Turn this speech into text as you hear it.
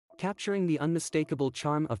Capturing the unmistakable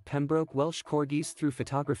charm of Pembroke Welsh Corgis through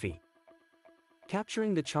photography.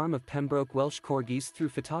 Capturing the charm of Pembroke Welsh Corgis through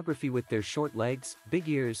photography with their short legs, big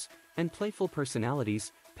ears, and playful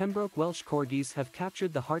personalities, Pembroke Welsh Corgis have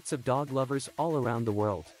captured the hearts of dog lovers all around the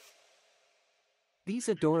world. These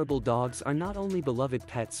adorable dogs are not only beloved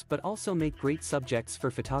pets but also make great subjects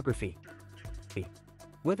for photography.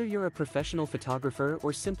 Whether you're a professional photographer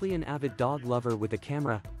or simply an avid dog lover with a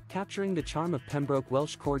camera, capturing the charm of Pembroke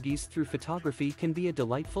Welsh Corgis through photography can be a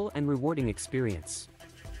delightful and rewarding experience.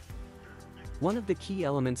 One of the key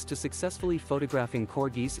elements to successfully photographing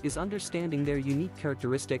corgis is understanding their unique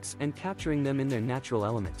characteristics and capturing them in their natural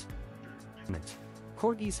element.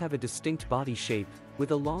 Corgis have a distinct body shape,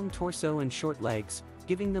 with a long torso and short legs,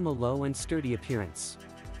 giving them a low and sturdy appearance.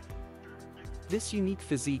 This unique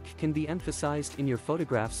physique can be emphasized in your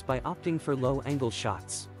photographs by opting for low-angle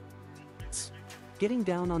shots. Getting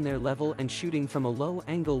down on their level and shooting from a low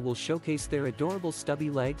angle will showcase their adorable stubby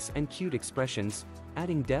legs and cute expressions,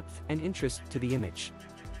 adding depth and interest to the image.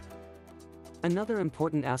 Another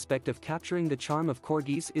important aspect of capturing the charm of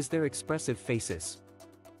corgis is their expressive faces.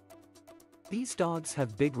 These dogs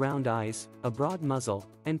have big round eyes, a broad muzzle,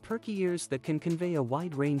 and perky ears that can convey a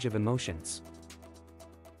wide range of emotions.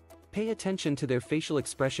 Pay attention to their facial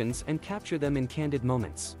expressions and capture them in candid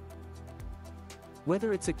moments.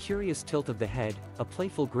 Whether it's a curious tilt of the head, a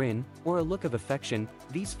playful grin, or a look of affection,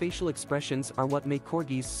 these facial expressions are what make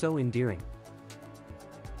corgis so endearing.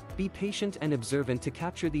 Be patient and observant to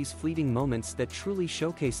capture these fleeting moments that truly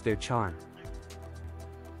showcase their charm.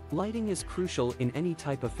 Lighting is crucial in any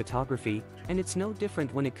type of photography, and it's no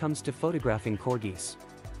different when it comes to photographing corgis.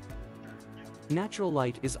 Natural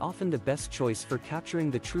light is often the best choice for capturing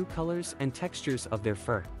the true colors and textures of their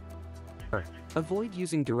fur. Avoid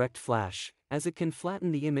using direct flash, as it can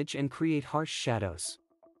flatten the image and create harsh shadows.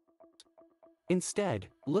 Instead,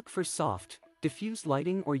 look for soft, diffused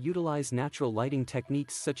lighting or utilize natural lighting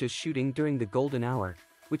techniques such as shooting during the golden hour,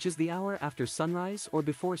 which is the hour after sunrise or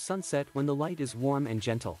before sunset when the light is warm and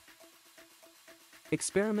gentle.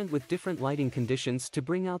 Experiment with different lighting conditions to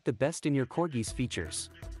bring out the best in your corgi's features.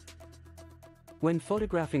 When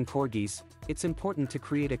photographing corgis, it's important to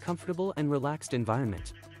create a comfortable and relaxed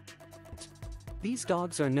environment. These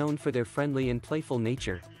dogs are known for their friendly and playful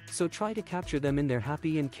nature, so try to capture them in their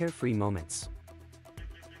happy and carefree moments.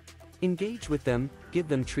 Engage with them, give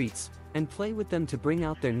them treats, and play with them to bring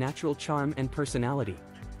out their natural charm and personality.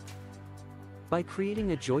 By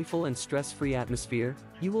creating a joyful and stress-free atmosphere,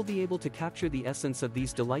 you will be able to capture the essence of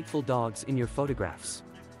these delightful dogs in your photographs.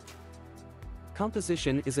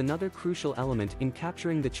 Composition is another crucial element in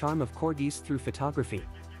capturing the charm of corgis through photography.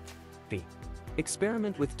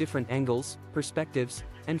 Experiment with different angles, perspectives,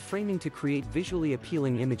 and framing to create visually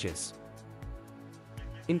appealing images.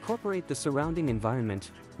 Incorporate the surrounding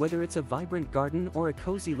environment, whether it's a vibrant garden or a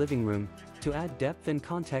cozy living room, to add depth and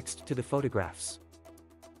context to the photographs.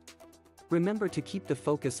 Remember to keep the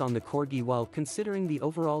focus on the corgi while considering the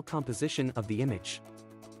overall composition of the image.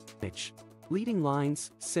 Leading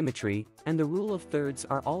lines, symmetry, and the rule of thirds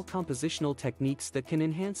are all compositional techniques that can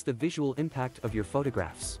enhance the visual impact of your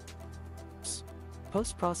photographs.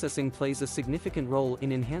 Post-processing plays a significant role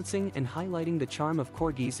in enhancing and highlighting the charm of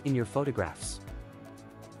corgis in your photographs.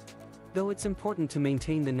 Though it's important to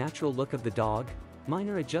maintain the natural look of the dog,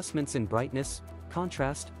 minor adjustments in brightness,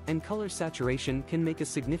 contrast, and color saturation can make a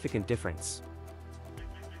significant difference.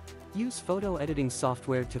 Use photo editing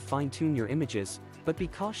software to fine-tune your images, but be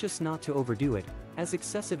cautious not to overdo it, as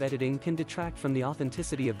excessive editing can detract from the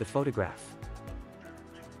authenticity of the photograph.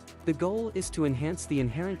 The goal is to enhance the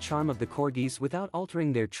inherent charm of the corgis without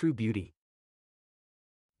altering their true beauty.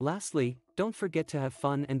 Lastly, don't forget to have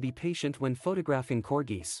fun and be patient when photographing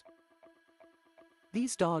corgis.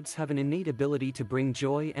 These dogs have an innate ability to bring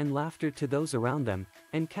joy and laughter to those around them,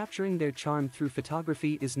 and capturing their charm through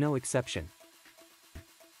photography is no exception.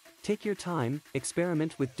 Take your time,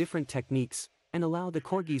 experiment with different techniques, and allow the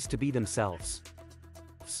corgis to be themselves.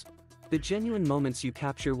 The genuine moments you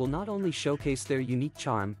capture will not only showcase their unique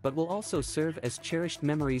charm but will also serve as cherished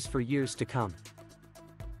memories for years to come.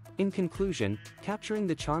 In conclusion, capturing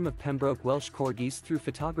the charm of Pembroke Welsh Corgis through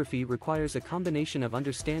photography requires a combination of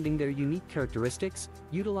understanding their unique characteristics,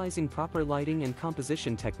 utilizing proper lighting and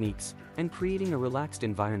composition techniques, and creating a relaxed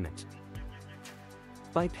environment.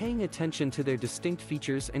 By paying attention to their distinct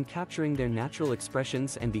features and capturing their natural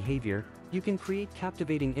expressions and behavior, you can create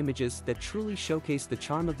captivating images that truly showcase the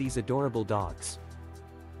charm of these adorable dogs.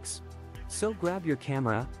 So grab your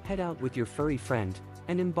camera, head out with your furry friend,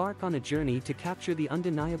 and embark on a journey to capture the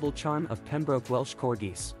undeniable charm of Pembroke Welsh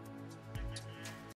Corgis.